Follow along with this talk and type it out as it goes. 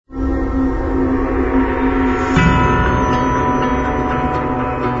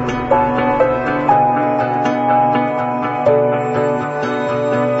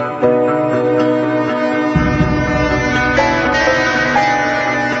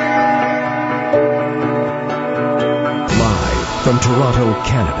From Toronto,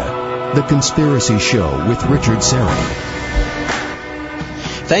 Canada, The Conspiracy Show with Richard Serra.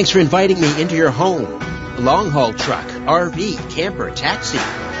 Thanks for inviting me into your home. Long-haul truck, RV, camper, taxi.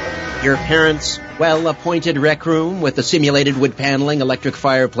 Your parents' well-appointed rec room with the simulated wood paneling, electric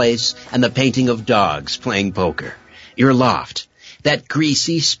fireplace, and the painting of dogs playing poker. Your loft, that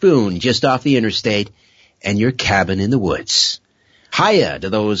greasy spoon just off the interstate, and your cabin in the woods. Hiya to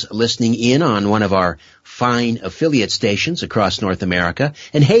those listening in on one of our fine affiliate stations across North America.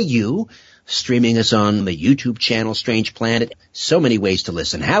 And hey you, streaming us on the YouTube channel Strange Planet. So many ways to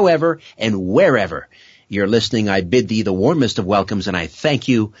listen. However and wherever you're listening, I bid thee the warmest of welcomes, and I thank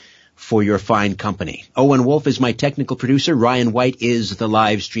you for your fine company. Owen Wolf is my technical producer. Ryan White is the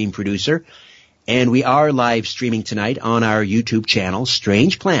live stream producer. And we are live streaming tonight on our YouTube channel,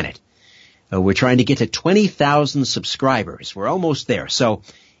 Strange Planet. We're trying to get to 20,000 subscribers. We're almost there. So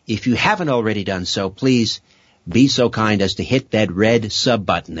if you haven't already done so, please be so kind as to hit that red sub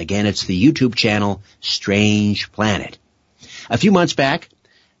button. Again, it's the YouTube channel, Strange Planet. A few months back,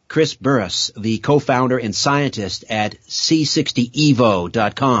 Chris Burres, the co-founder and scientist at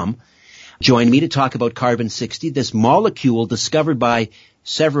C60evo.com, joined me to talk about carbon-60, this molecule discovered by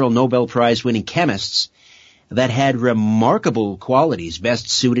several Nobel Prize-winning chemists that had remarkable qualities best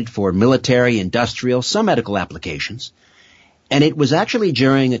suited for military, industrial, some medical applications. And it was actually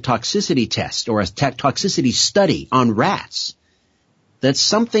during a toxicity test or a toxicity study on rats that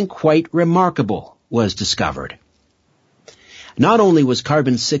something quite remarkable was discovered. Not only was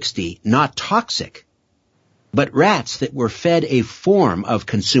carbon-60 not toxic, but rats that were fed a form of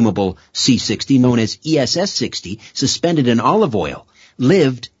consumable C60 known as ESS60 suspended in olive oil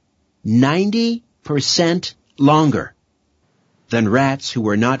lived 90% longer than rats who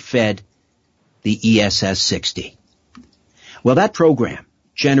were not fed the ESS60. Well, that program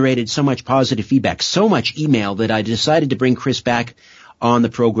generated so much positive feedback, so much email, that I decided to bring Chris back on the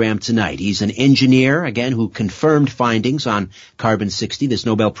program tonight. He's an engineer, again, who confirmed findings on carbon-60, this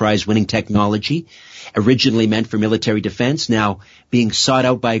Nobel Prize-winning technology, originally meant for military defense, now being sought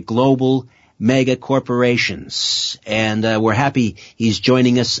out by global mega corporations. And we're happy he's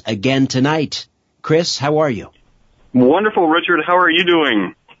joining us again tonight. Chris, how are you? Wonderful, Richard. How are you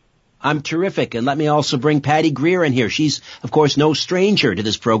doing? I'm terrific. And let me also bring Patty Greer in here. She's, of course, no stranger to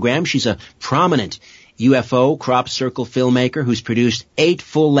this program. She's a prominent UFO crop circle filmmaker who's produced 8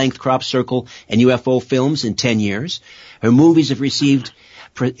 full-length crop circle and UFO films in 10 years. Her movies have received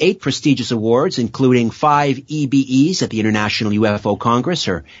 8 prestigious awards, including 5 EBEs at the International UFO Congress.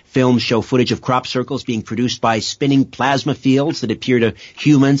 Her films show footage of crop circles being produced by spinning plasma fields that appear to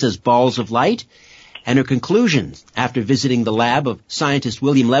humans as balls of light. And her conclusion, after visiting the lab of scientist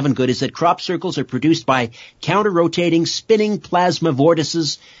William Levengood, is that crop circles are produced by counter-rotating, spinning plasma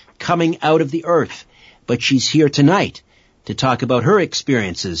vortices coming out of the Earth. But she's here tonight to talk about her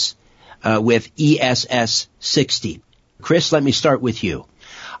experiences with ESS60. Chris, let me start with you.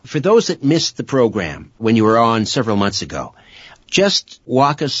 For those that missed the program when you were on several months ago, just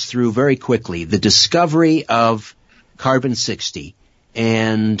walk us through very quickly the discovery of carbon-60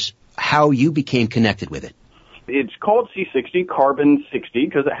 and how you became connected with it. It's called C60, carbon-60,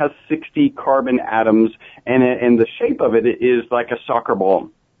 because it has 60 carbon atoms, and the shape of it is like a soccer ball.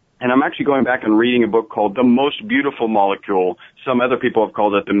 And I'm actually going back and reading a book called The Most Beautiful Molecule. Some other people have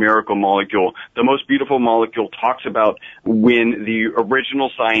called it the miracle molecule. The Most Beautiful Molecule talks about when the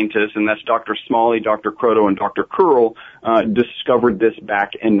original scientists, and that's Dr. Smalley, Dr. Kroto, and Dr. Kurl, discovered this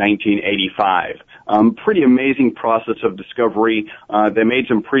back in 1985. Pretty amazing process of discovery. They made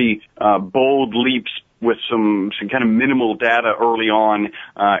some pretty bold leaps with some kind of minimal data early on,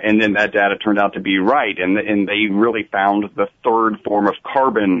 and then that data turned out to be right, and they really found the third form of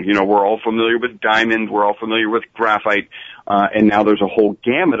carbon. You know, we're all familiar with diamond, we're all familiar with graphite, and now there's a whole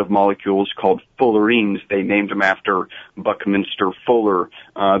gamut of molecules called fullerenes. They named them after Buckminster Fuller.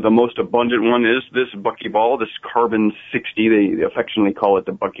 The most abundant one is this buckyball, this carbon-60. They affectionately call it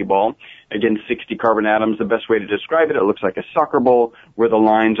the buckyball. Again, 60 carbon atoms. The best way to describe it, it looks like a soccer ball, where the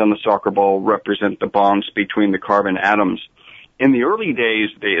lines on the soccer ball represent the bonds between the carbon atoms. In the early days,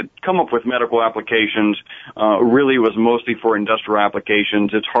 they had come up with medical applications. Really was mostly for industrial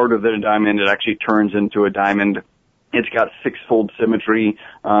applications. It's harder than a diamond. It actually turns into a diamond. It's got 6-fold symmetry,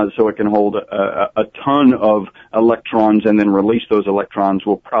 so it can hold a ton of electrons and then release those electrons.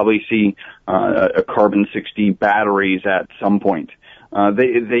 We'll probably see a carbon-60 batteries at some point.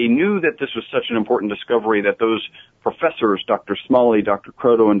 They knew that this was such an important discovery that those professors, Dr. Smalley, Dr.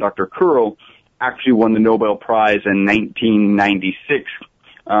 Kroto, and Dr. Kurl, actually won the Nobel Prize in 1996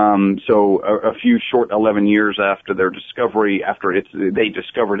 So a few short 11 years after their discovery, they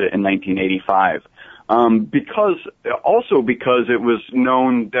discovered it in 1985. Because it was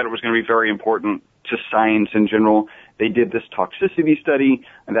known that it was going to be very important to science in general, they did this toxicity study,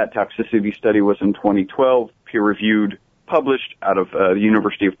 and that toxicity study was in 2012, peer-reviewed, published out of the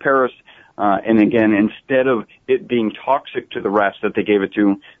University of Paris. And again, instead of it being toxic to the rats that they gave it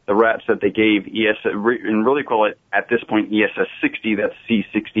to, the rats that they gave and really call it at this point ESS-60, that's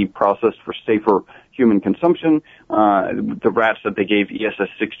C60 processed for safer human consumption. The rats that they gave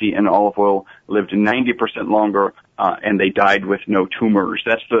ESS-60 and olive oil lived 90% longer, and they died with no tumors.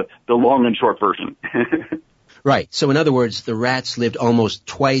 That's the long and short version. Right. So in other words, the rats lived almost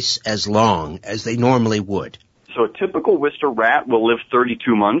twice as long as they normally would. So a typical Worcester rat will live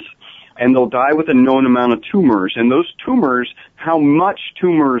 32 months. And they'll die with a known amount of tumors. And those tumors, how much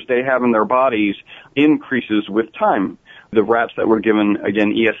tumors they have in their bodies, increases with time. The rats that were given,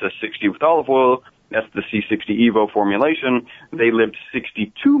 again, ESS-60 with olive oil, that's the C60 Evo formulation, they lived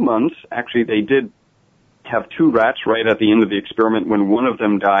 62 months. Actually, they did have two rats right at the end of the experiment. When one of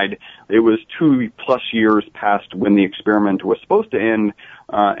them died, it was 2+ years past when the experiment was supposed to end.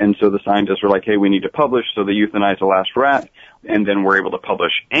 And so the scientists were like, hey, we need to publish. So they euthanized the last rat, and then were able to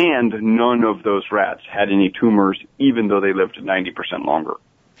publish. And none of those rats had any tumors, even though they lived 90% longer.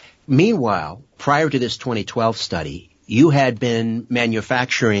 Meanwhile, prior to this 2012 study, you had been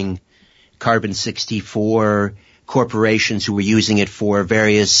manufacturing carbon-60 for corporations who were using it for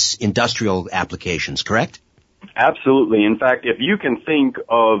various industrial applications, correct? Absolutely. In fact, if you can think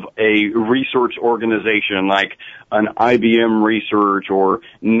of a research organization like an IBM Research or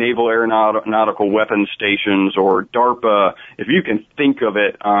Naval Aeronautical Weapons Stations or DARPA, if you can think of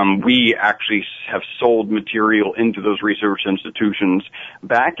it, we actually have sold material into those research institutions.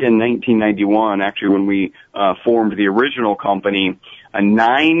 Back in 1991, actually, when we formed the original company,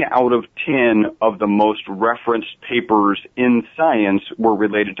 9 out of 10 of the most referenced papers in science were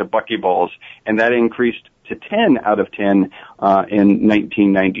related to buckyballs, and that increased to 10 out of 10 in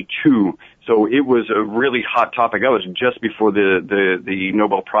 1992. So it was a really hot topic. That was just before the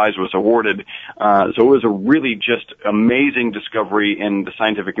Nobel Prize was awarded. So it was a really just amazing discovery, and the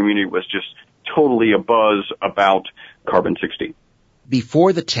scientific community was just totally abuzz about carbon-60.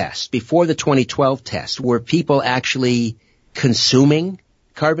 Before the 2012 test, were people actually consuming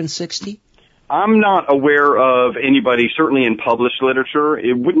carbon-60? I'm not aware of anybody, certainly in published literature.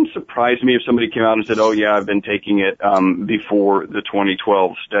 It wouldn't surprise me if somebody came out and said, oh yeah, I've been taking it before the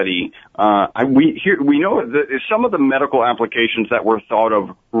 2012 study. We know that some of the medical applications that were thought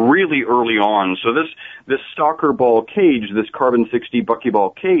of really early on. So this soccer ball cage, this carbon-60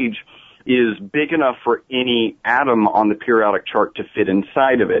 buckyball cage, is big enough for any atom on the periodic chart to fit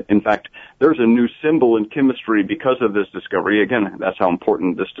inside of it. In fact, there's a new symbol in chemistry because of this discovery. Again, that's how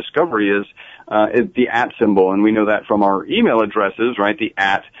important this discovery is, the at symbol. And we know that from our email addresses, right? The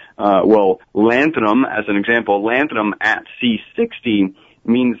at, lanthanum, as an example, lanthanum at C60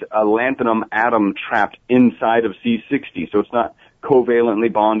 means a lanthanum atom trapped inside of C60. So it's not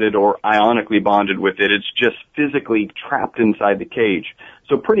covalently bonded or ionically bonded with it. It's just physically trapped inside the cage.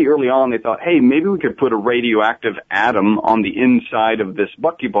 So pretty early on, they thought, hey, maybe we could put a radioactive atom on the inside of this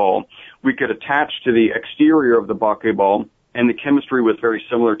buckyball. We could attach to the exterior of the buckyball, and the chemistry was very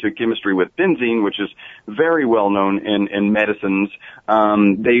similar to chemistry with benzene, which is very well known in medicines.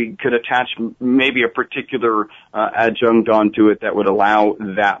 They could attach maybe a particular adjunct onto it that would allow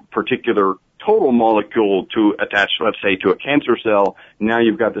that particular total molecule to attach, let's say, to a cancer cell. Now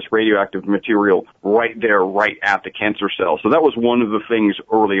you've got this radioactive material right there, right at the cancer cell. So that was one of the things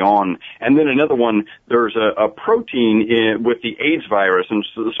early on. And then another one, there's a protein with the AIDS virus, and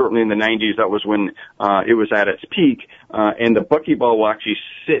certainly in the 90s, that was when it was at its peak. And the buckyball will actually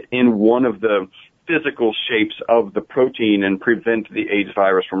sit in one of the physical shapes of the protein and prevent the AIDS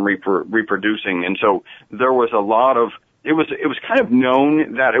virus from reproducing. And so there was a lot of It was kind of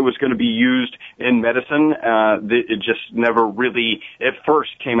known that it was going to be used in medicine. It just never really, at first,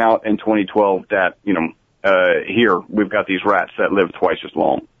 came out in 2012 that, here we've got these rats that live twice as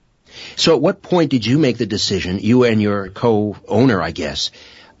long. So at what point did you make the decision, you and your co-owner, I guess,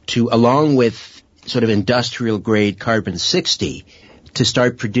 to, along with sort of industrial-grade carbon-60, to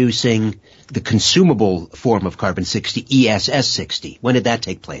start producing the consumable form of carbon-60, ESS-60? When did that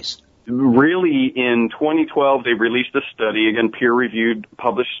take place? Really, in 2012, they released a study, again, peer-reviewed,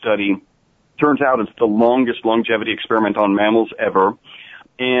 published study. Turns out it's the longest longevity experiment on mammals ever.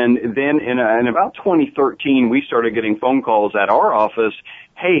 And then in about 2013, we started getting phone calls at our office,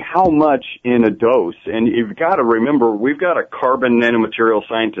 hey, how much in a dose? And you've got to remember, we've got a carbon nanomaterial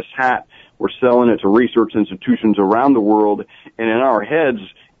scientist hat. We're selling it to research institutions around the world. And in our heads,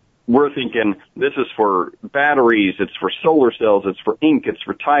 we're thinking this is for batteries, it's for solar cells, it's for ink, it's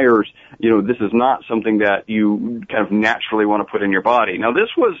for tires. This is not something that you kind of naturally want to put in your body. Now, this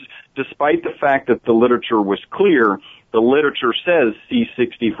was despite the fact that the literature was clear. The literature says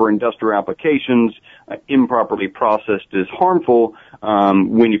C60 for industrial applications, improperly processed is harmful.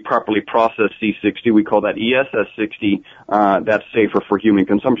 When you properly process C60, we call that ESS60, that's safer for human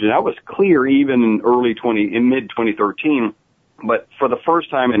consumption. That was clear even in mid-2013. But for the first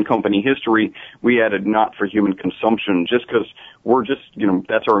time in company history, we added not for human consumption just because we're just,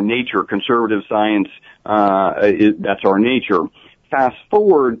 that's our nature. Conservative science, that's our nature. Fast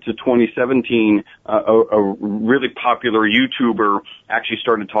forward to 2017, a really popular YouTuber actually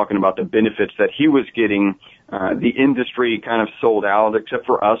started talking about the benefits that he was getting. The industry kind of sold out, except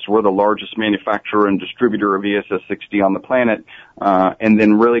for us. We're the largest manufacturer and distributor of ESS60 on the planet. And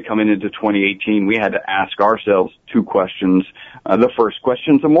then really coming into 2018, we had to ask ourselves two questions. The first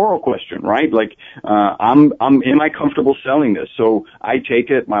question's a moral question, right? Like, am I comfortable selling this? So I take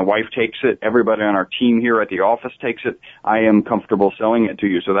it, my wife takes it, everybody on our team here at the office takes it. I am comfortable selling it to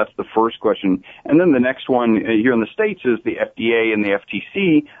you. So that's the first question. And then the next one here in the States is the FDA and the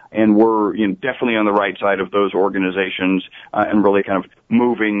FTC. And we're definitely on the right side of those organizations and really kind of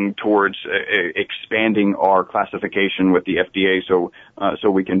moving towards expanding our classification with the FDA so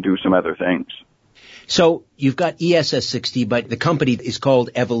we can do some other things. So you've got ESS60, but the company is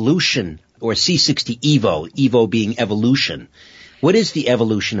called Evolution, or C60 Evo, Evo being evolution. What is the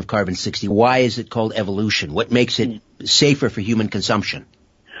evolution of carbon-60? Why is it called evolution? What makes it safer for human consumption?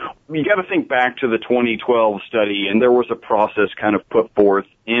 You got to think back to the 2012 study, and there was a process kind of put forth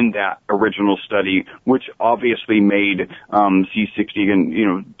in that original study, which obviously made C60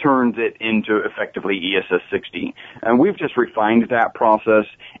 and turns it into effectively ESS60. And we've just refined that process.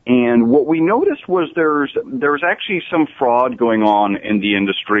 And what we noticed was there's actually some fraud going on in the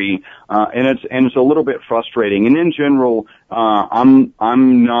industry, and it's a little bit frustrating. And in general, I'm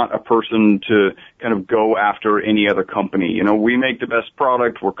not a person to kind of go after any other company. We make the best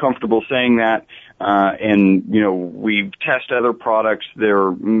product. We're comfortable saying that. And we test other products.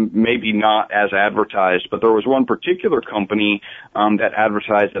 They're maybe not as advertised, but there was one particular company, that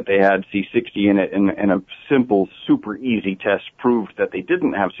advertised that they had C60 in it, and a simple, super easy test proved that they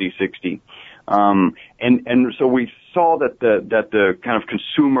didn't have C60. And so we saw that the kind of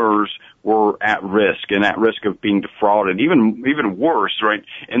consumers were at risk of being defrauded, even worse, right?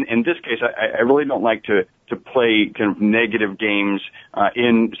 In this case, I really don't like to play kind of negative games,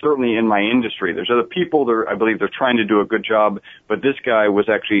 certainly in my industry. There's other people there, I believe they're trying to do a good job, but this guy was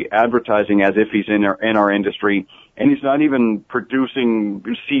actually advertising as if he's in our industry, and he's not even producing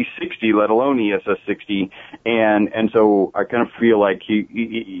C60, let alone ESS60. And so I kind of feel like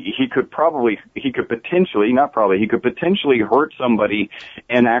he could potentially hurt somebody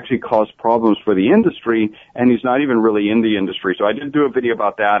and actually cause problems for the industry, and he's not even really in the industry. So I did do a video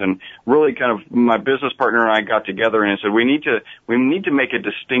about that, and really kind of my business partner and I got together and said we need to make a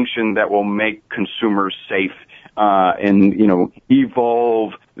distinction that will make consumers safe, and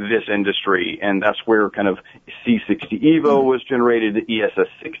evolve this industry. And that's where kind of C60 Evo was generated.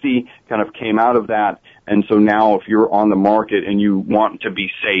 ESS60 kind of came out of that. And so now if you're on the market and you want to be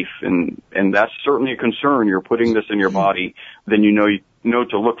safe, and that's certainly a concern, you're putting this in your body, then you know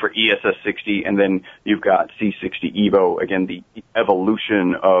to look for ESS60, and then you've got C60 Evo, again, the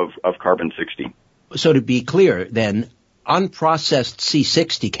evolution of carbon-60. So to be clear, then, unprocessed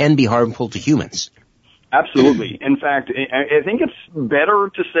C60 can be harmful to humans. Absolutely. In fact, I think it's better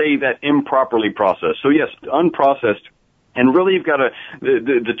to say that improperly processed. So yes, unprocessed. And really you've got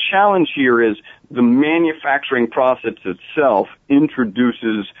the challenge here is the manufacturing process itself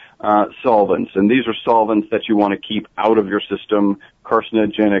introduces solvents. And these are solvents that you want to keep out of your system,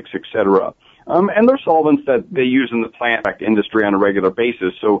 carcinogenics, etc. And they're solvents that they use in the plant industry on a regular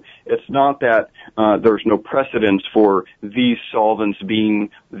basis. So it's not that there's no precedence for these solvents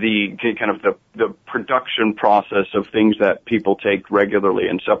being the kind of the production process of things that people take regularly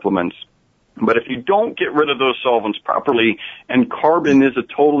in supplements. But if you don't get rid of those solvents properly, and carbon is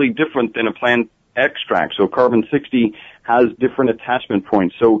totally different than a plant extract, so carbon-60 has different attachment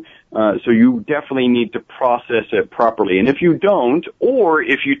points. So you definitely need to process it properly. And if you don't, or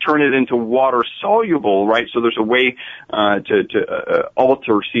if you turn it into water soluble, right? So there's a way to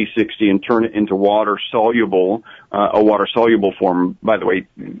alter C60 and turn it into water soluble, a water soluble form. By the way,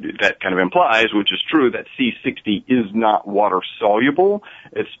 that kind of implies, which is true, that C60 is not water soluble.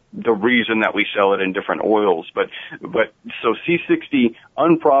 It's the reason that we sell it in different oils. But so C60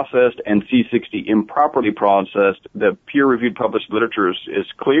 unprocessed and C60 improperly processed, the peer-reviewed published literature is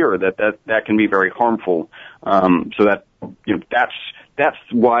clear that can be very harmful. So that, that's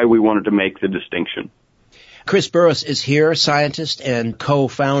why we wanted to make the distinction. Chris Burres is here, scientist and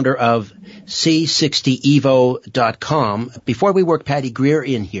co-founder of C60evo.com. Before we work Patty Greer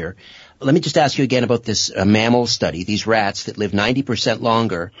in here, let me just ask you again about this mammal study, these rats that live 90%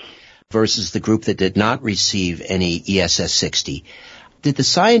 longer versus the group that did not receive any ESS-60. Did the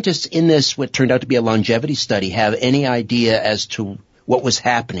scientists in this, what turned out to be a longevity study, have any idea as to what was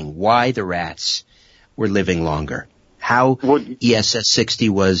happening, why the rats were living longer, how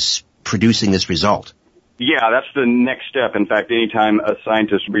ESS-60 was producing this result? Yeah, that's the next step. In fact, anytime a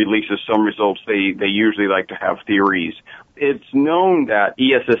scientist releases some results, they usually like to have theories. It's known that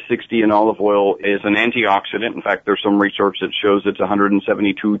ESS-60 in olive oil is an antioxidant. In fact, there's some research that shows it's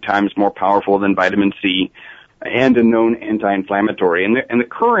 172 times more powerful than vitamin C, and a known anti-inflammatory. And the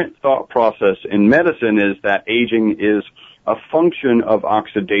current thought process in medicine is that aging is a function of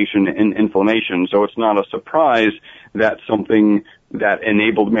oxidation and inflammation. So it's not a surprise that something that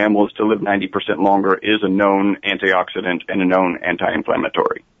enabled mammals to live 90% longer is a known antioxidant and a known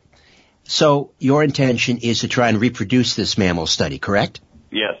anti-inflammatory. So your intention is to try and reproduce this mammal study, correct?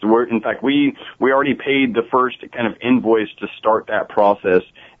 Yes. In fact, we already paid the first kind of invoice to start that process,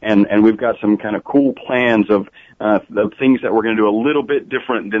 and we've got some kind of cool plans of the things that we're going to do a little bit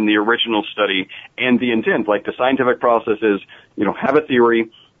different than the original study. And the intent, like the scientific process is, have a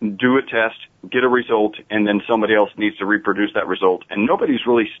theory, do a test, get a result, and then somebody else needs to reproduce that result. And nobody's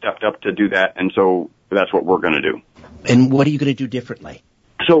really stepped up to do that, and so that's what we're going to do. And what are you going to do differently?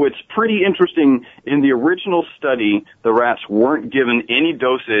 So it's pretty interesting. In the original study, the rats weren't given any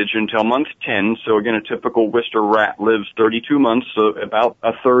dosage until month 10. So again, a typical Worcester rat lives 32 months, so about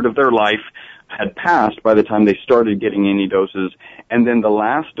a third of their life had passed by the time they started getting any doses. And then the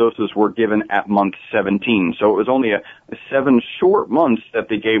last doses were given at month 17. So it was only a 7 short months that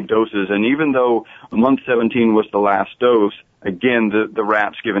they gave doses. And even though month 17 was the last dose, again, the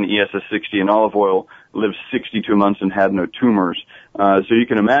rats given ESS-60 and olive oil lived 62 months and had no tumors. So you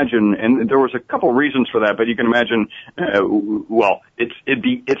can imagine, and there was a couple reasons for that, but you can imagine,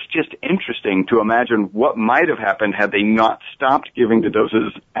 it's just interesting to imagine what might have happened had they not stopped giving the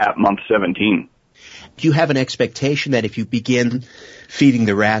doses at month 17. Do you have an expectation that if you begin feeding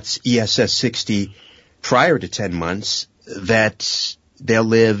the rats ESS-60 prior to 10 months, that they'll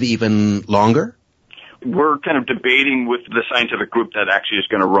live even longer? We're kind of debating with the scientific group that actually is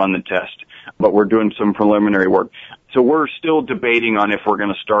going to run the test, but we're doing some preliminary work. So we're still debating on if we're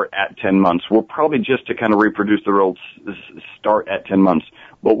going to start at 10 months. We'll probably just to kind of reproduce the results start at 10 months,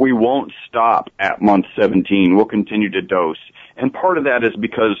 but we won't stop at month 17. We'll continue to dose. And part of that is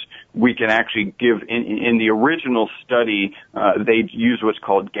because we can actually give, in the original study, they use what's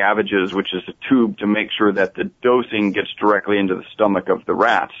called gavages, which is a tube to make sure that the dosing gets directly into the stomach of the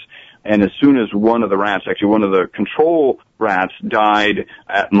rats. And as soon as one of the control rats died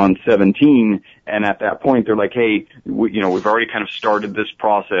at month 17, and at that point they're like, hey, we've already kind of started this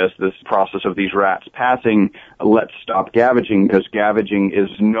process of these rats passing. Let's stop gavaging, because gavaging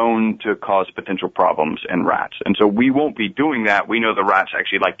is known to cause potential problems in rats. And so we won't be doing that. We know the rats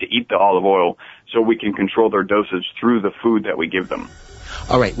actually like to eat the olive oil, so we can control their dosage through the food that we give them.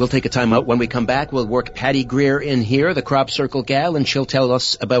 All right, we'll take a time out. When we come back, we'll work Patty Greer in here, the Crop Circle gal, and she'll tell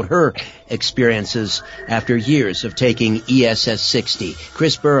us about her experiences after years of taking ESS-60.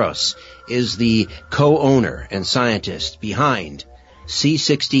 Chris Burres is the co-owner and scientist behind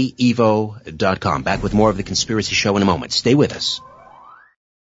C60evo.com. Back with more of The Conspiracy Show in a moment. Stay with us.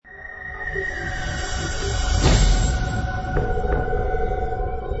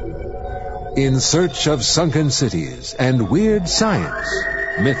 In search of sunken cities and weird science,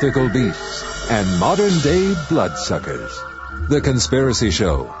 mythical beasts, and modern-day bloodsuckers, The Conspiracy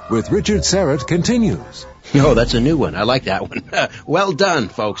Show with Richard Serrett continues. Oh, that's a new one. I like that one. Well done,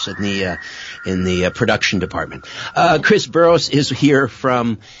 folks, in the production department. Chris Burres is here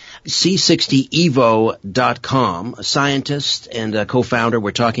from C60evo.com, a scientist and a co-founder.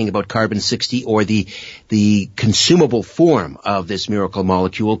 We're talking about carbon-60, or the consumable form of this miracle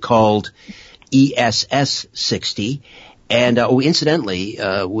molecule called ESS-60. And incidentally,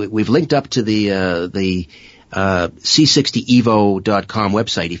 we've linked up to the C60evo.com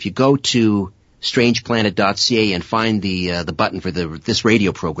website. If you go to strangeplanet.ca and find the button for this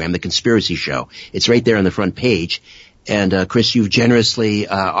radio program, The Conspiracy Show, it's right there on the front page. And Chris, you've generously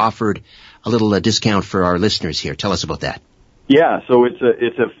offered a little discount for our listeners here. Tell us about that. Yeah, so it's a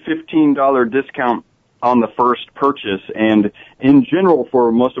 $15 discount on the first purchase. And in general,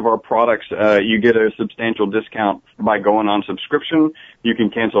 for most of our products, you get a substantial discount by going on subscription. You can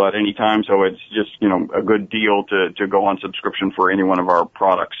cancel at any time, so it's just, a good deal to go on subscription for any one of our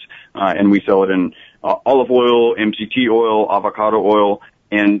products. And we sell it in olive oil, MCT oil, avocado oil,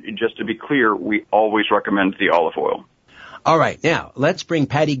 and just to be clear, we always recommend the olive oil. All right, now, let's bring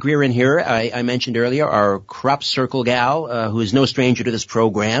Patty Greer in here. I mentioned earlier our crop circle gal, who is no stranger to this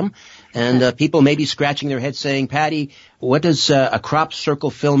program. And people may be scratching their heads saying, Patty, what does a crop circle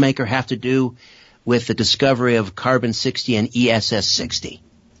filmmaker have to do with the discovery of carbon-60 and ESS-60?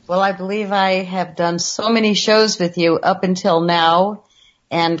 Well, I believe I have done so many shows with you up until now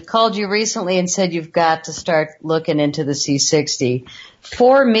and called you recently and said you've got to start looking into the C60.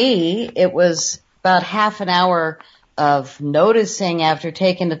 For me, it was about half an hour of noticing after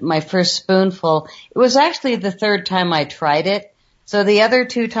taking my first spoonful. It was actually the third time I tried it. So the other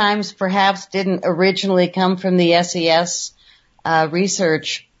two times perhaps didn't originally come from the SES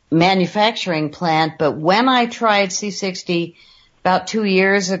research manufacturing plant, but when I tried C60 about 2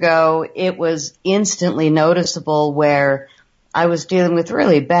 years ago, it was instantly noticeable where I was dealing with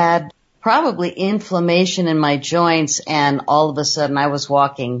really bad, probably inflammation in my joints, and all of a sudden I was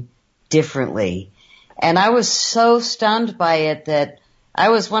walking differently. And I was so stunned by it that I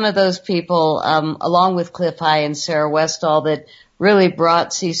was one of those people, along with Cliff High and Sarah Westall, that really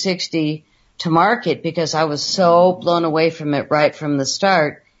brought C60 to market because I was so blown away from it right from the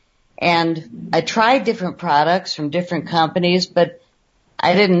start. And I tried different products from different companies, but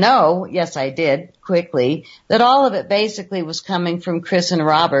I didn't know, yes I did, quickly, that all of it basically was coming from Chris and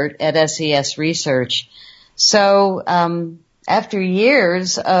Robert at SES Research. So after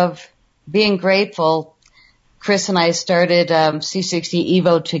years of being grateful, Chris and I started C60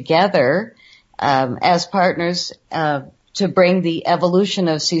 Evo together as partners to bring the evolution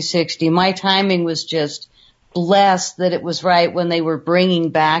of C60. My timing was just blessed that it was right when they were bringing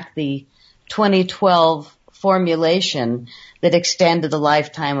back the 2012 formulation that extended the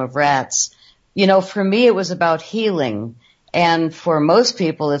lifetime of rats. For me it was about healing, and for most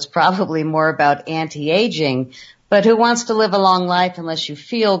people it's probably more about anti-aging, but who wants to live a long life unless you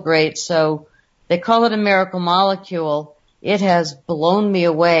feel great? So they call it a miracle molecule. It has blown me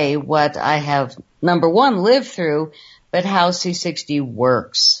away what I have, number one, lived through, but how C60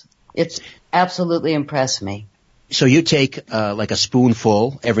 works. It's absolutely impressed me. So you take like a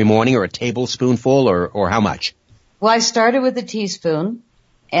spoonful every morning, or a tablespoonful, or how much? Well, I started with a teaspoon,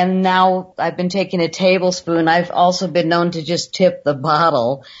 and now I've been taking a tablespoon. I've also been known to just tip the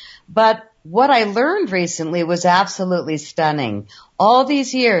bottle. But what I learned recently was absolutely stunning. All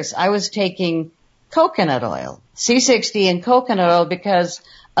these years I was taking coconut oil, C60 and coconut oil, because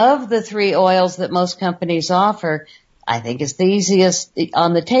of the three oils that most companies offer, I think it's the easiest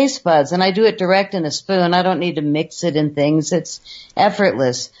on the taste buds, and I do it direct in a spoon. I don't need to mix it in things. It's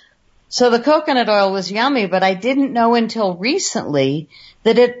effortless. So the coconut oil was yummy, but I didn't know until recently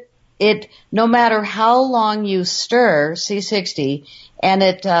that it no matter how long you stir C60, and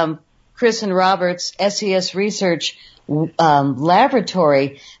at Chris and Robert's SES Research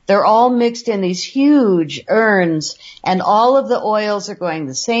laboratory, they're all mixed in these huge urns, and all of the oils are going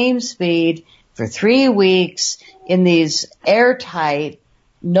the same speed for 3 weeks in these airtight,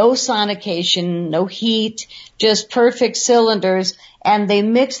 no sonication, no heat, just perfect cylinders, and they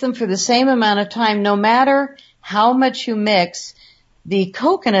mix them for the same amount of time. No matter how much you mix, the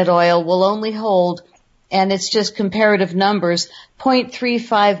coconut oil will only hold, and it's just comparative numbers,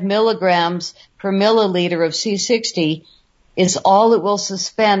 0.35 milligrams per milliliter of C60 is all it will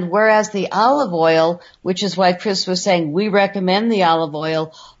suspend, whereas the olive oil, which is why Chris was saying we recommend the olive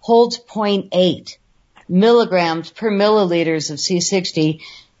oil, holds 0.8 milligrams per milliliters of C60.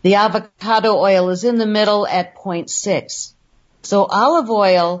 The avocado oil is in the middle at 0.6. So olive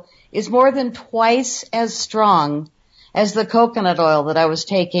oil is more than twice as strong as the coconut oil that I was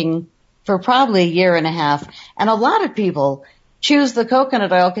taking for probably a year and a half. And a lot of people choose the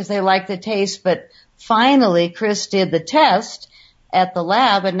coconut oil because they like the taste, but finally Chris did the test at the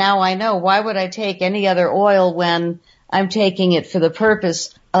lab, and now I know why would I take any other oil when I'm taking it for the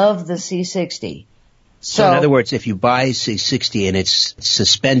purpose of the C60. So in other words, if you buy C60 and it's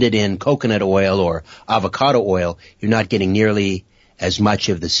suspended in coconut oil or avocado oil, you're not getting nearly as much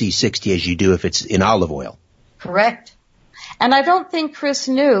of the C60 as you do if it's in olive oil. Correct. And I don't think Chris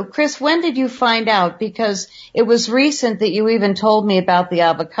knew. Chris, when did you find out? Because it was recent that you even told me about the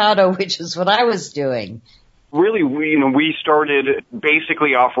avocado, which is what I was doing. Really, we started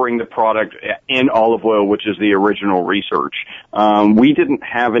basically offering the product in olive oil, which is the original research. We didn't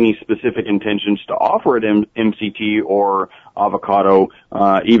have any specific intentions to offer it in MCT or avocado,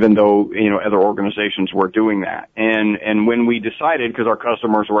 even though, other organizations were doing that. And when we decided, because our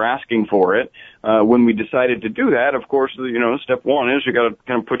customers were asking for it, when we decided to do that, of course, step one is you got to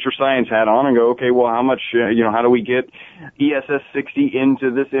kind of put your science hat on and go, okay, well, how much, how do we get ESS 60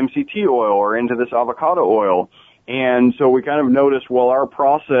 into this MCT oil or into this avocado oil? And so we kind of noticed, well, our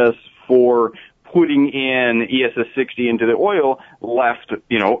process for putting in ESS 60 into the oil left,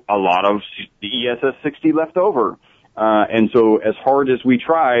 a lot of the ESS 60 left over. And so as hard as we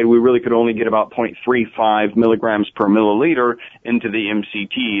tried, we really could only get about 0.35 milligrams per milliliter into the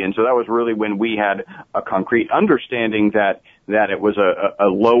MCT. And so that was really when we had a concrete understanding that it was a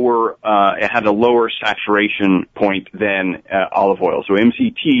lower, it had a lower saturation point than olive oil. So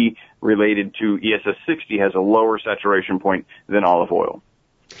MCT related to ESS 60 has a lower saturation point than olive oil.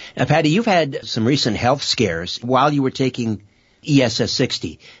 Now, Patty, you've had some recent health scares while you were taking ESS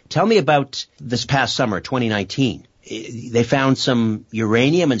 60. Tell me about this past summer, 2019. They found some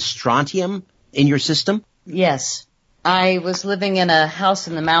uranium and strontium in your system? Yes. I was living in a house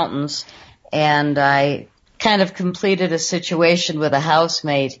in the mountains, and I kind of completed a situation with a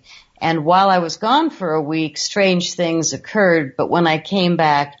housemate. And while I was gone for a week, strange things occurred. But when I came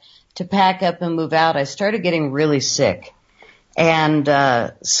back to pack up and move out, I started getting really sick and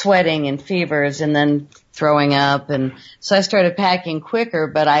sweating and fevers and then throwing up. And so I started packing quicker,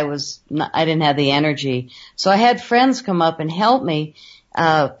 but I didn't have the energy. So I had friends come up and help me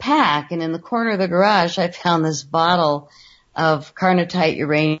pack. And in the corner of the garage, I found this bottle of carnotite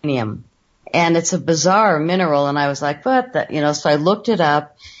uranium. And it's a bizarre mineral. And I was like, what? So I looked it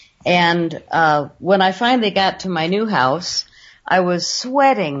up. And when I finally got to my new house, I was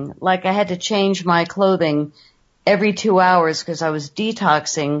sweating like I had to change my clothing every 2 hours because I was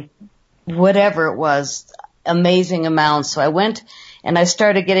detoxing whatever it was, amazing amounts. So I went and I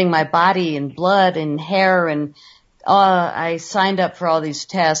started getting my body and blood and hair, and I signed up for all these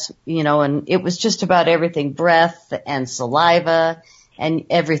tests, and it was just about everything, breath and saliva and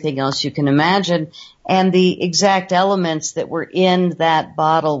everything else you can imagine. And the exact elements that were in that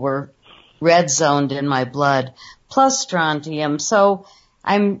bottle were red zoned in my blood, plus strontium. So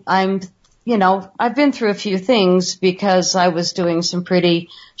I've been through a few things because I was doing some pretty,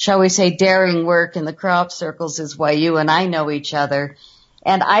 shall we say, daring work in the crop circles, is why you and I know each other.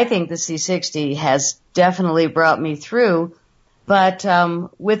 And I think the C60 has definitely brought me through. But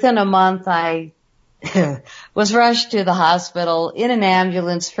within a month, I was rushed to the hospital in an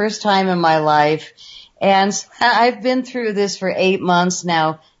ambulance, first time in my life. And I've been through this for 8 months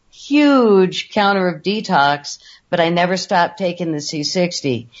now, huge counter of detox, but I never stopped taking the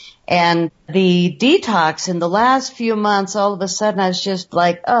C60. And the detox in the last few months, all of a sudden I was just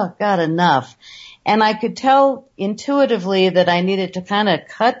like, oh, God, enough. And I could tell intuitively that I needed to kind of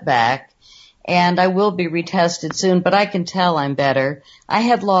cut back, and I will be retested soon, but I can tell I'm better. I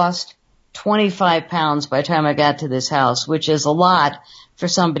had lost 25 pounds by the time I got to this house, which is a lot for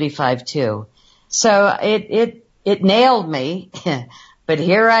somebody 5'2". So it nailed me, but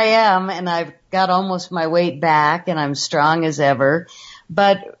here I am, and I've got almost my weight back, and I'm strong as ever.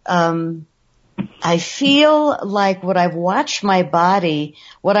 But I feel like what I've watched my body,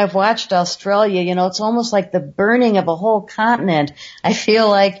 what I've watched Australia, it's almost like the burning of a whole continent. I feel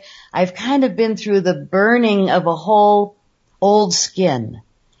like I've kind of been through the burning of a whole old skin,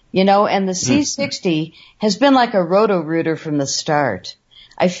 and the C60 has been like a roto-rooter from the start.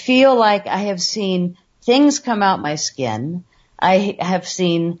 I feel like I have seen things come out my skin. I have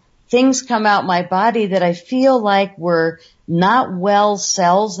seen things come out my body that I feel like were not well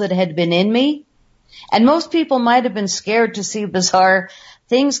cells that had been in me. And most people might have been scared to see bizarre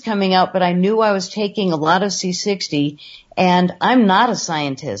things coming out, but I knew I was taking a lot of C60, and I'm not a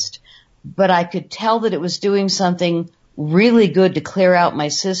scientist, but I could tell that it was doing something really good to clear out my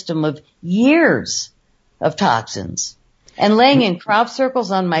system of years of toxins. And laying in crop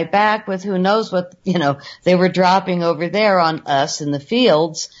circles on my back with who knows what, they were dropping over there on us in the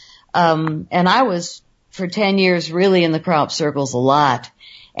fields. And I was for 10 years really in the crop circles a lot,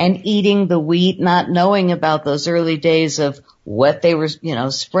 and eating the wheat, not knowing about those early days of what they were,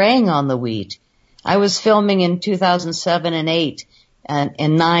 spraying on the wheat. I was filming in 2007 and 8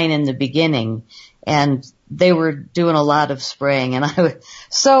 and 9 in the beginning, and they were doing a lot of spraying.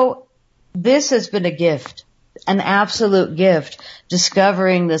 So this has been a gift, an absolute gift,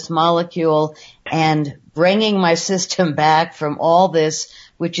 discovering this molecule and bringing my system back from all this,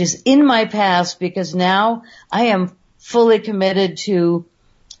 which is in my past, because now I am fully committed to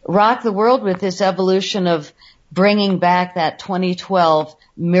rock the world with this evolution of bringing back that 2012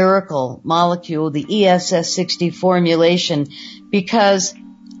 miracle molecule, the ESS 60 formulation, because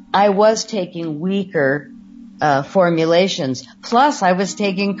I was taking weaker formulations. Plus, I was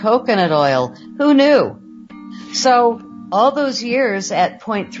taking coconut oil. Who knew? So all those years at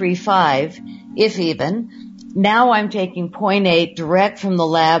 0.35, if even, now I'm taking 0.8 direct from the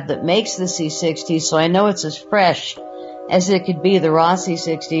lab that makes the C60, so I know it's as fresh as it could be, the raw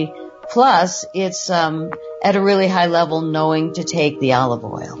C60. Plus, it's at a really high level knowing to take the olive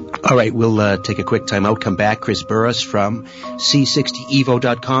oil. All right, we'll take a quick time out, come back. Chris Burres from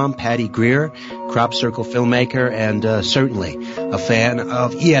C60evo.com, Patty Greer, Crop Circle filmmaker, and certainly a fan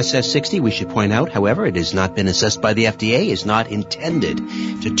of ESS60. We should point out, however, it has not been assessed by the FDA, is not intended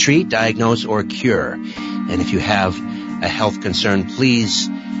to treat, diagnose, or cure. And if you have a health concern, please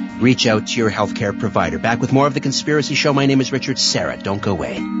reach out to your healthcare provider. Back with more of The Conspiracy Show. My name is Richard Serra. Don't go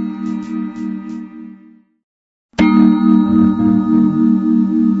away.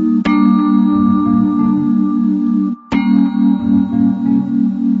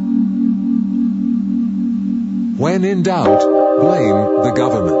 When in doubt, blame the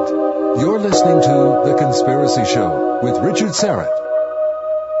government. You're listening to The Conspiracy Show with Richard Serra.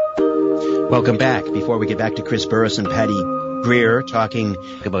 Welcome back. Before we get back to Chris Burres and Patty Greer talking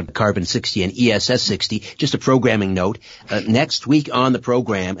about carbon-60 and ESS-60, just a programming note. Next week on the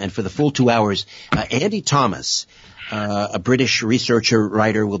program, and for the full 2 hours, Andy Thomas, a British researcher,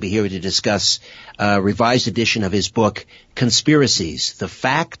 writer, will be here to discuss a revised edition of his book, Conspiracies, The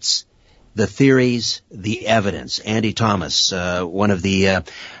Facts, the Theories, the Evidence. Andy Thomas, one of the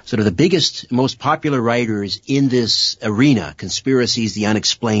sort of the biggest, most popular writers in this arena, Conspiracies, the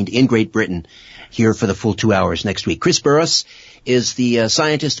Unexplained, in Great Britain, here for the full 2 hours next week. Chris Burres is the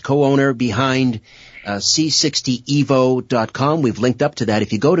scientist co-owner behind C60evo.com. We've linked up to that.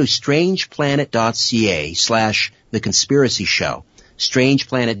 If you go to strangeplanet.ca/The Conspiracy Show,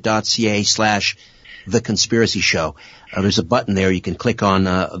 strangeplanet.ca/The Conspiracy Show, there's a button there. You can click on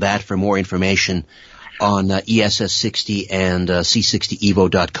that for more information on ESS60 and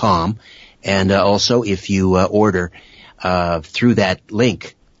C60evo.com. And also, if you order through that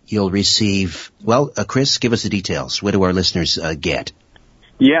link, you'll receive, Chris, give us the details. What do our listeners get?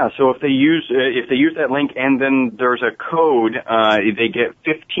 Yeah, so if they use that link and then there's a code, they get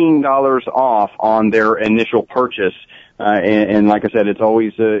 $15 off on their initial purchase. And like I said, it's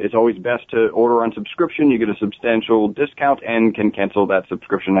always best to order on subscription. You get a substantial discount and can cancel that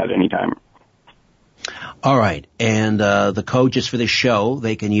subscription at any time. All right, and the code just for this show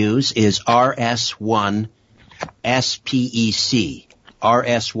they can use is RS1SPEC.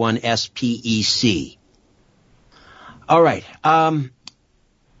 RS1SPEC. All right.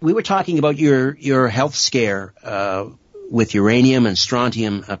 We were talking about your health scare with uranium and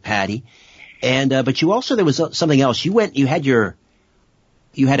strontium, Patty, and but you also, there was something else. You had a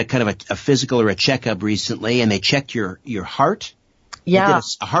kind of a physical or a checkup recently, and they checked your heart. Yeah. They did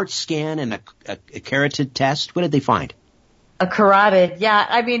a heart scan and a carotid test. What did they find? A carotid. Yeah.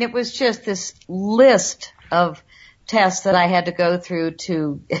 I mean, it was just this list of tests that I had to go through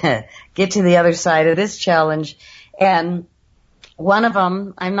to get to the other side of this challenge. And one of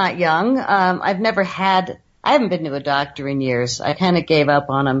them, I'm not young. I haven't been to a doctor in years. I kind of gave up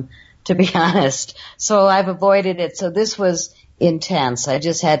on them, to be honest. So I've avoided it. So this was intense. I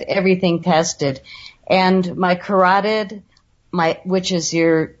just had everything tested. And my carotid, which is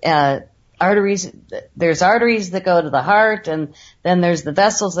your, arteries, there's arteries that go to the heart, and then there's the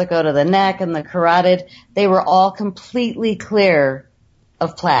vessels that go to the neck, and the carotid, they were all completely clear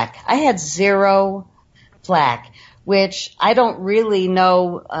of plaque. I had 0 plaque, which I don't really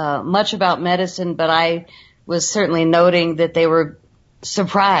know much about medicine, but I was certainly noting that they were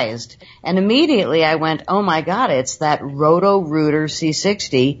surprised. And immediately I went, oh my God, it's that Roto-Rooter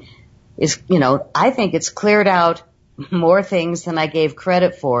C60 I think it's cleared out more things than I gave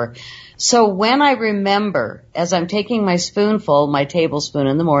credit for. So when I remember, as I'm taking my spoonful, my tablespoon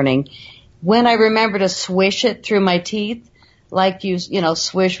in the morning, when I remember to swish it through my teeth, like you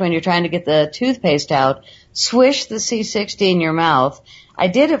swish when you're trying to get the toothpaste out, swish the C60 in your mouth. I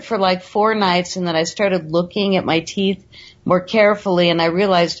did it for like 4 nights, and then I started looking at my teeth more carefully, and I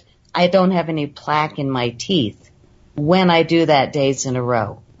realized I don't have any plaque in my teeth when I do that days in a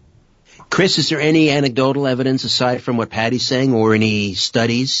row. Chris, is there any anecdotal evidence aside from what Patty's saying, or any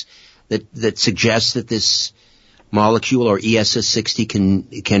studies that suggest that this molecule or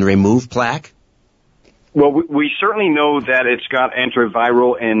ESS60 can remove plaque? Well, we certainly know that it's got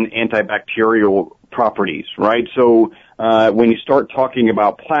antiviral and antibacterial properties, right? So when you start talking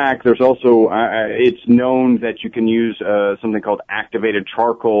about plaque, there's also it's known that you can use something called activated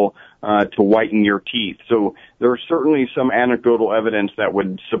charcoal to whiten your teeth. So there's certainly some anecdotal evidence that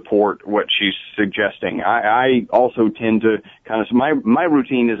would support what she's suggesting. I also tend to kind of, so my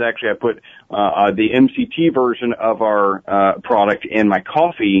routine is actually I put the MCT version of our product in my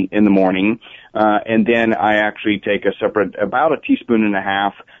coffee in the morning, and then I actually take a separate, about a teaspoon and a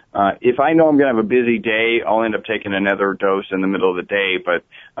half. If I know I'm going to have a busy day, I'll end up taking another dose in the middle of the day, but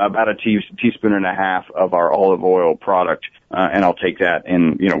about a teaspoon and a half of our olive oil product, and I'll take that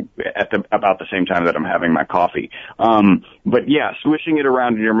in, at about the same time that I'm having my coffee. But yeah, swishing it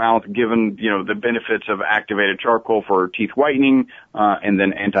around in your mouth, given, the benefits of activated charcoal for teeth whitening, and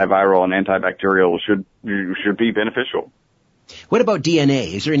then antiviral and antibacterial should be beneficial. What about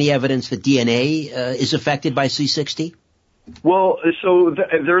DNA? Is there any evidence that DNA is affected by C60? Well, so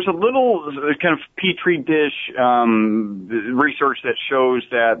there's a little kind of petri dish research that shows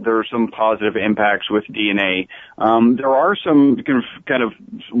that there are some positive impacts with DNA. There are some kind of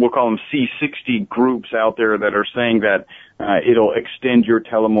we'll call them C60 groups out there that are saying that it'll extend your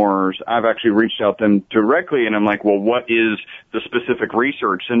telomeres. I've actually reached out to them directly, and I'm like, well, what is the specific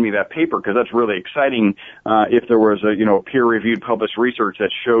research? Send me that paper, because that's really exciting. If there was a peer-reviewed published research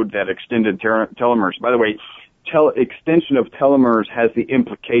that showed that extended telomeres. By the way, extension of telomeres has the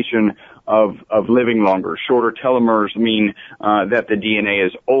implication of living longer. Shorter telomeres mean that the DNA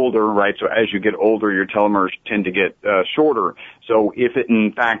is older, right? So as you get older, your telomeres tend to get shorter. So if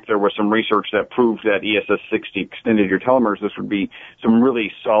in fact there was some research that proved that ESS60 extended your telomeres, this would be some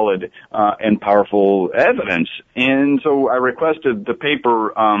really solid and powerful evidence. And so I requested the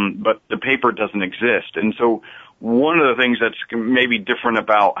paper, but the paper doesn't exist. And so one of the things that's maybe different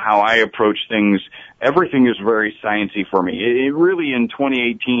about how I approach things, everything is very sciencey for me. It really, in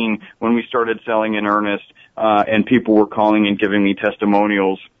 2018, when we started selling in earnest, and people were calling and giving me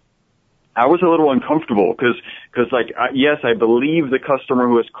testimonials, I was a little uncomfortable because yes, I believe the customer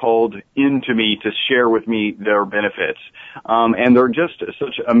who has called into me to share with me their benefits. And they're just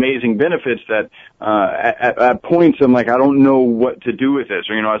such amazing benefits that, at points I'm like, I don't know what to do with this.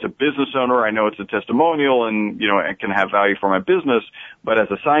 Or, as a business owner, I know it's a testimonial and, it can have value for my business. But as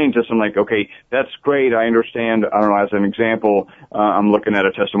a scientist, I'm like, okay, that's great. I understand. I don't know, as an example, I'm looking at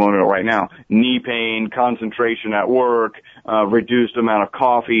a testimonial right now. Knee pain, concentration at work, reduced amount of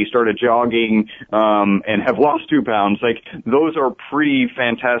coffee, started jogging, and have lost 2 pounds. Like, those are pretty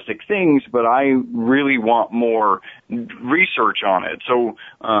fantastic things, but I really want more research on it. So,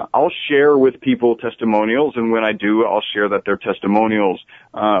 I'll share with people testimonials, and when I do, I'll share that they're testimonials,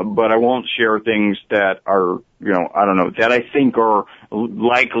 but I won't share things that are, that I think are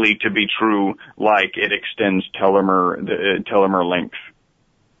likely to be true, like it extends telomere length.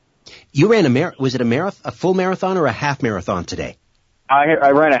 You ran was it a full marathon or a half marathon today?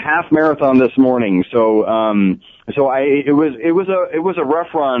 I ran a half marathon this morning, so it was a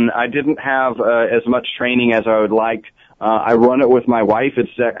rough run. I didn't have as much training as I would like. I run it with my wife.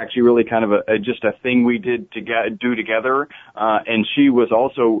 It's actually really kind of just a thing we did do together. And she was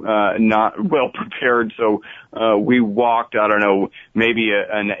also not well prepared, so we walked, I don't know, maybe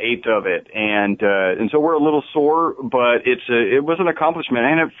an eighth of it. And so we're a little sore, but it was an accomplishment,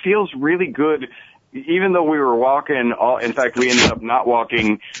 and it feels really good. Even though we were walking, in fact, we ended up not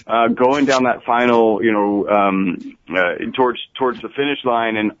walking, going down that final, towards the finish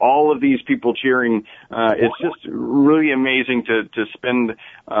line, and all of these people cheering. It's just really amazing to spend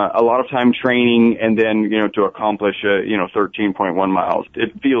a lot of time training and then, to accomplish, 13.1 miles.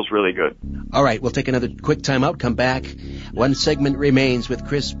 It feels really good. All right, we'll take another quick time out, come back. One segment remains with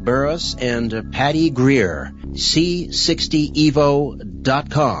Chris Burres and Patty Greer.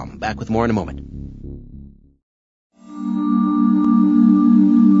 C60evo.com. Back with more in a moment.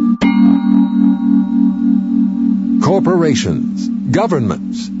 Corporations,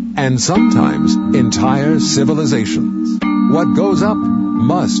 governments, and sometimes entire civilizations. What goes up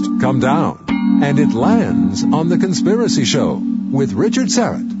must come down, and it lands on The Conspiracy Show with Richard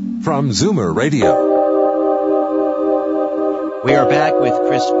Serrett from Zoomer Radio. We are back with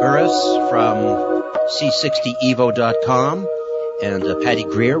Chris Burres from C60evo.com and Patty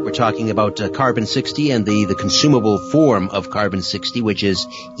Greer. We're talking about carbon-60 and the consumable form of carbon-60, which is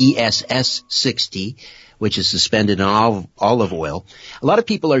ESS60, which is suspended in olive oil. A lot of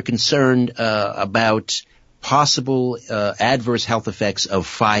people are concerned about possible adverse health effects of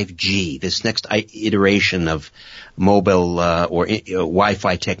 5G, this next iteration of mobile or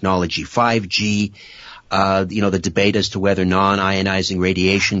Wi-Fi technology. 5G, the debate as to whether non-ionizing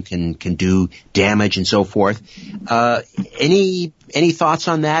radiation can do damage and so forth. Any thoughts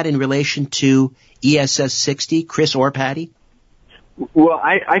on that in relation to ESS60, Chris or Patty? Well,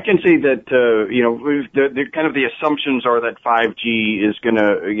 I can say that, the kind of the assumptions are that 5G is going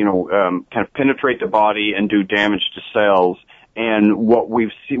to, kind of penetrate the body and do damage to cells. And what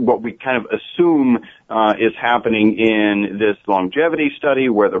we kind of assume is happening in this longevity study,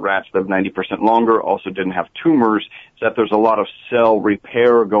 where the rats live 90% longer, also didn't have tumors, is that there's a lot of cell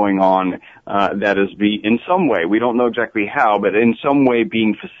repair going on that is in some way, we don't know exactly how, but in some way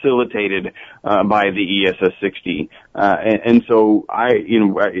being facilitated by the ESS60. And so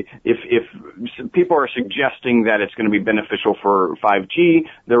if people are suggesting that it's going to be beneficial for 5G,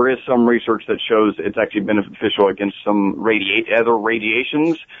 there is some research that shows it's actually beneficial against some other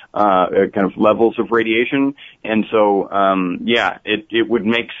radiations, kind of levels of radiation. And so, it would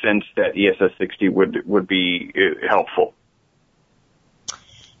make sense that ESS60 would be helpful.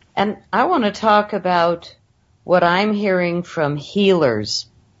 And I want to talk about what I'm hearing from healers,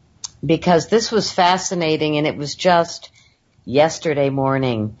 because this was fascinating, and it was just yesterday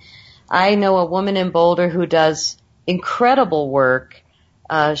morning. I know a woman in Boulder who does incredible work.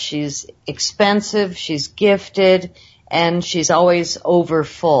 She's expensive, she's gifted, and she's always over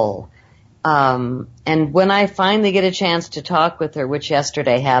full. And when I finally get a chance to talk with her, which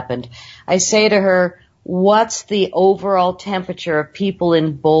yesterday happened, I say to her, what's the overall temperature of people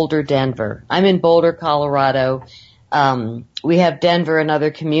in Boulder, Denver? I'm in Boulder, Colorado. We have Denver and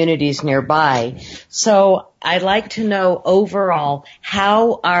other communities nearby. So I'd like to know overall,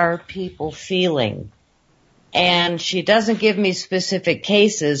 how are people feeling? And she doesn't give me specific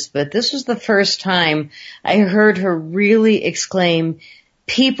cases, but this was the first time I heard her really exclaim,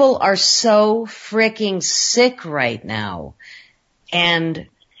 people are so freaking sick right now. And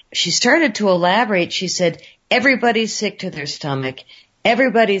she started to elaborate. She said, everybody's sick to their stomach.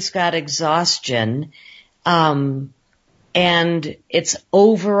 Everybody's got exhaustion. And it's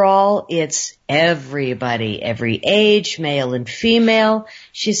overall, it's everybody, every age, male and female.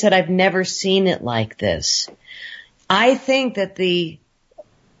 She said, I've never seen it like this. I think that we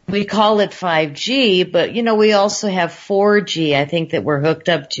call it 5G, but we also have 4G, I think, that we're hooked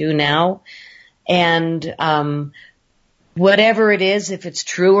up to now. And, whatever it is, if it's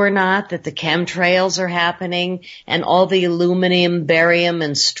true or not, that the chemtrails are happening and all the aluminum, barium,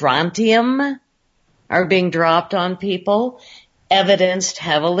 and strontium are being dropped on people, evidenced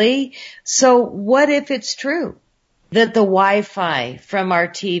heavily. So what if it's true that the Wi-Fi from our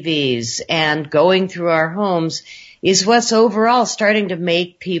TVs and going through our homes is what's overall starting to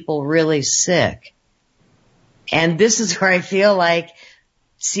make people really sick? And this is where I feel like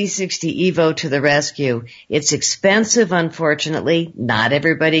C60 Evo to the rescue. It's expensive, unfortunately. Not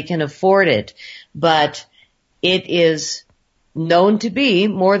everybody can afford it, but it is known to be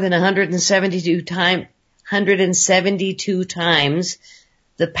more than 172 times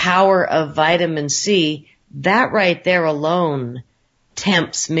the power of vitamin C. That right there alone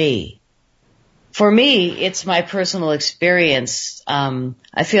tempts me. For me, it's my personal experience.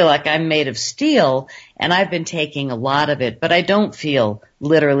 I feel like I'm made of steel, and I've been taking a lot of it, but I don't feel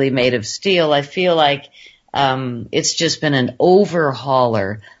literally made of steel. I feel like it's just been an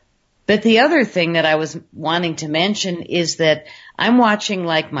overhauler. But the other thing that I was wanting to mention is that I'm watching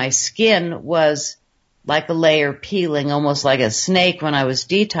like my skin was like a layer peeling, almost like a snake when I was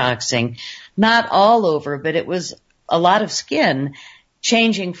detoxing. Not all over, but it was a lot of skin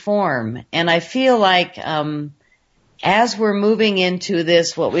changing form. And I feel like as we're moving into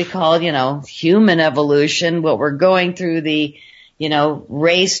this, what we call, human evolution, what we're going through the,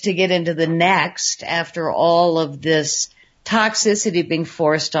 race to get into the next after all of this toxicity being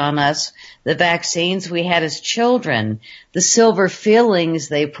forced on us, the vaccines we had as children, the silver fillings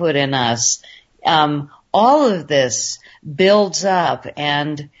they put in us, all of this builds up.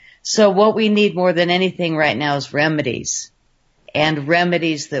 And so what we need more than anything right now is remedies, and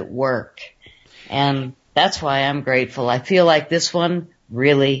remedies that work. And that's why I'm grateful. I feel like this one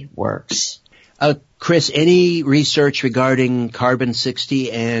really works. Chris, any research regarding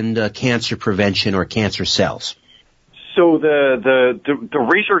carbon-60 and cancer prevention or cancer cells? So the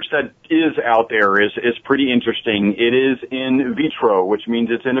research that is out there is pretty interesting. It is in vitro, which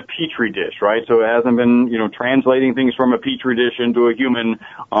means it's in a petri dish, right? So it hasn't been, translating things from a petri dish into a human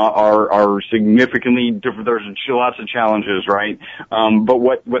are significantly different. There's lots of challenges, right? But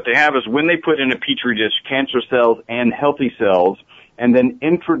what they have is when they put in a petri dish cancer cells and healthy cells, and then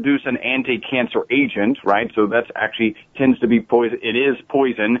introduce an anti-cancer agent, right? So that's actually tends to be poison. It is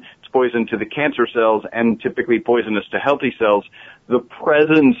poison. It's poison to the cancer cells and typically poisonous to healthy cells. The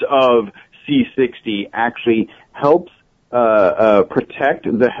presence of C60 actually helps protect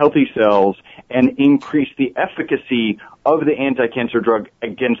the healthy cells and increase the efficacy of the anti-cancer drug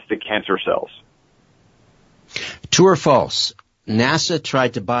against the cancer cells. True or false? NASA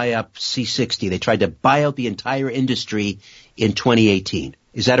tried to buy up C60. They tried to buy out the entire industry in 2018.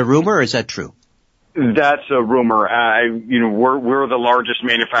 Is that a rumor or is that true? That's a rumor. We're the largest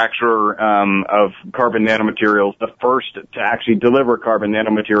manufacturer of carbon nanomaterials, the first to actually deliver carbon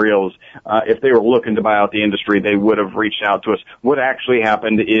nanomaterials. If they were looking to buy out the industry, they would have reached out to us. What actually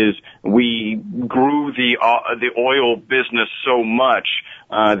happened is we grew the oil business so much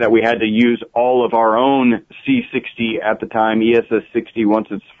that we had to use all of our own C60 at the time, ESS 60, once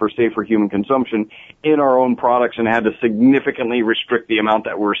it's for safer human consumption, in our own products, and had to significantly restrict the amount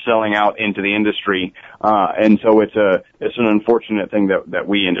that we're selling out into the industry. And so it's an unfortunate thing that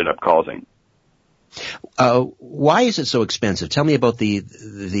we ended up causing. Why is it so expensive? Tell me about the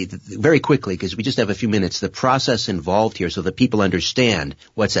very quickly, because we just have a few minutes, the process involved here so that people understand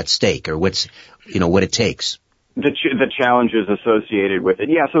what's at stake or what it takes. The challenges associated with it.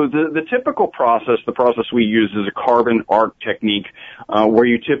 Yeah, so the typical process, the process we use is a carbon arc technique, where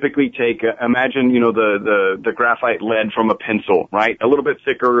you typically take, imagine, the graphite lead from a pencil, right? A little bit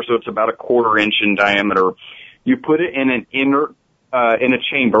thicker, so it's about a 1/4 inch in diameter. You put it in an inert, in a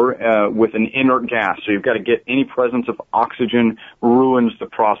chamber, with an inert gas. So you've got to get any presence of oxygen ruins the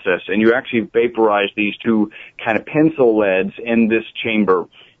process. And you actually vaporize these two kind of pencil leads in this chamber,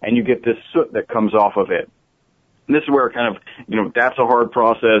 and you get this soot that comes off of it. This is where kind of, that's a hard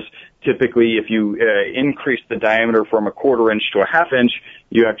process. Typically, if you increase the diameter from a 1/4 inch to a 1/2 inch,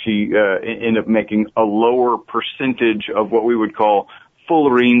 you actually end up making a lower percentage of what we would call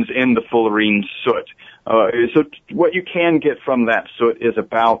fullerenes in the fullerene soot. So what you can get from that soot is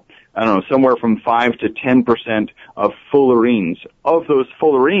about, somewhere from 5 to 10% of fullerenes. Of those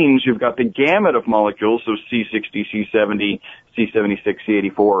fullerenes, you've got the gamut of molecules, so C60, C70, C76,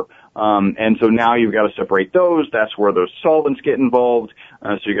 C84. And so now you've got to separate those. That's where those solvents get involved.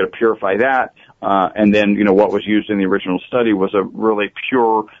 So you've got to purify that. And then, what was used in the original study was a really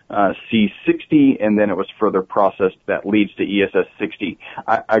pure C60, and then it was further processed that leads to ESS 60.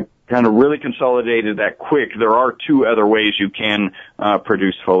 I kind of really consolidated that quick. There are 2 other ways you can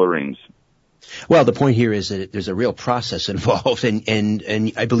produce fullerenes. Well, the point here is that there's a real process involved,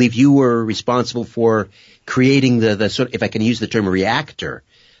 and I believe you were responsible for creating the sort of, if I can use the term, reactor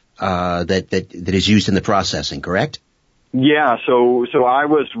that is used in the processing, correct? Yeah, so I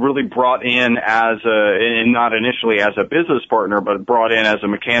was really brought in and not initially as a business partner, but brought in as a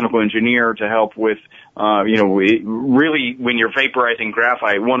mechanical engineer to help with, really when you're vaporizing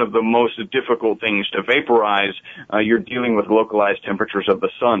graphite, one of the most difficult things to vaporize, you're dealing with localized temperatures of the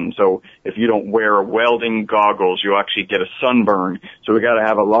sun. So if you don't wear welding goggles, you actually get a sunburn. So we got to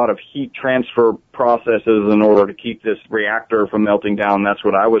have a lot of heat transfer processes in order to keep this reactor from melting down. That's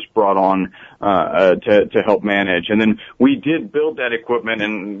what I was brought on to help manage. And then we did build that equipment,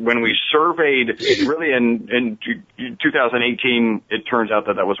 and when we surveyed, really in 2018, it turns out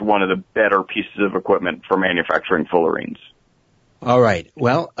that was one of the better pieces of equipment for manufacturing fullerenes. All right.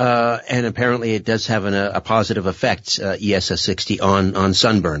 Well, and apparently it does have a positive effect, ESS 60 on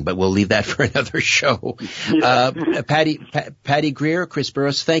sunburn, but we'll leave that for another show. Yeah. Patty Greer, Chris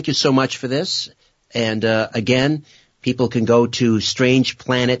Burres, thank you so much for this. And again, people can go to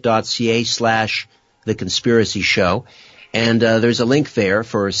strangeplanet.ca/The Conspiracy Show. And there's a link there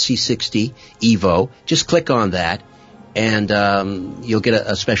for C60 Evo. Just click on that, and you'll get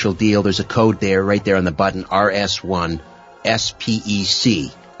a special deal. There's a code there, right there on the button, RS1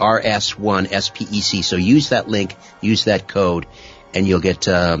 SPEC. RS1 SPEC. So use that link, use that code, and you'll get,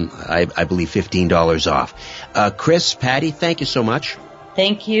 I believe, $15 off. Chris, Patty, thank you so much.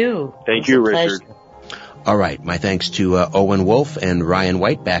 Thank you. Thank you, Richard. Pleasure. All right. My thanks to Owen Wolf and Ryan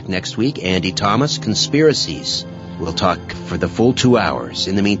White. Back next week. Andy Thomas, Conspiracies. We'll talk for the full 2 hours.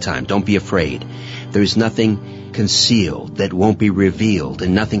 In the meantime, don't be afraid. There's nothing concealed that won't be revealed,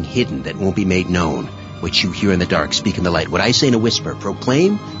 and nothing hidden that won't be made known. What you hear in the dark, speak in the light. What I say in a whisper,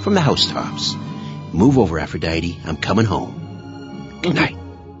 proclaim from the housetops. Move over, Aphrodite. I'm coming home. Good night.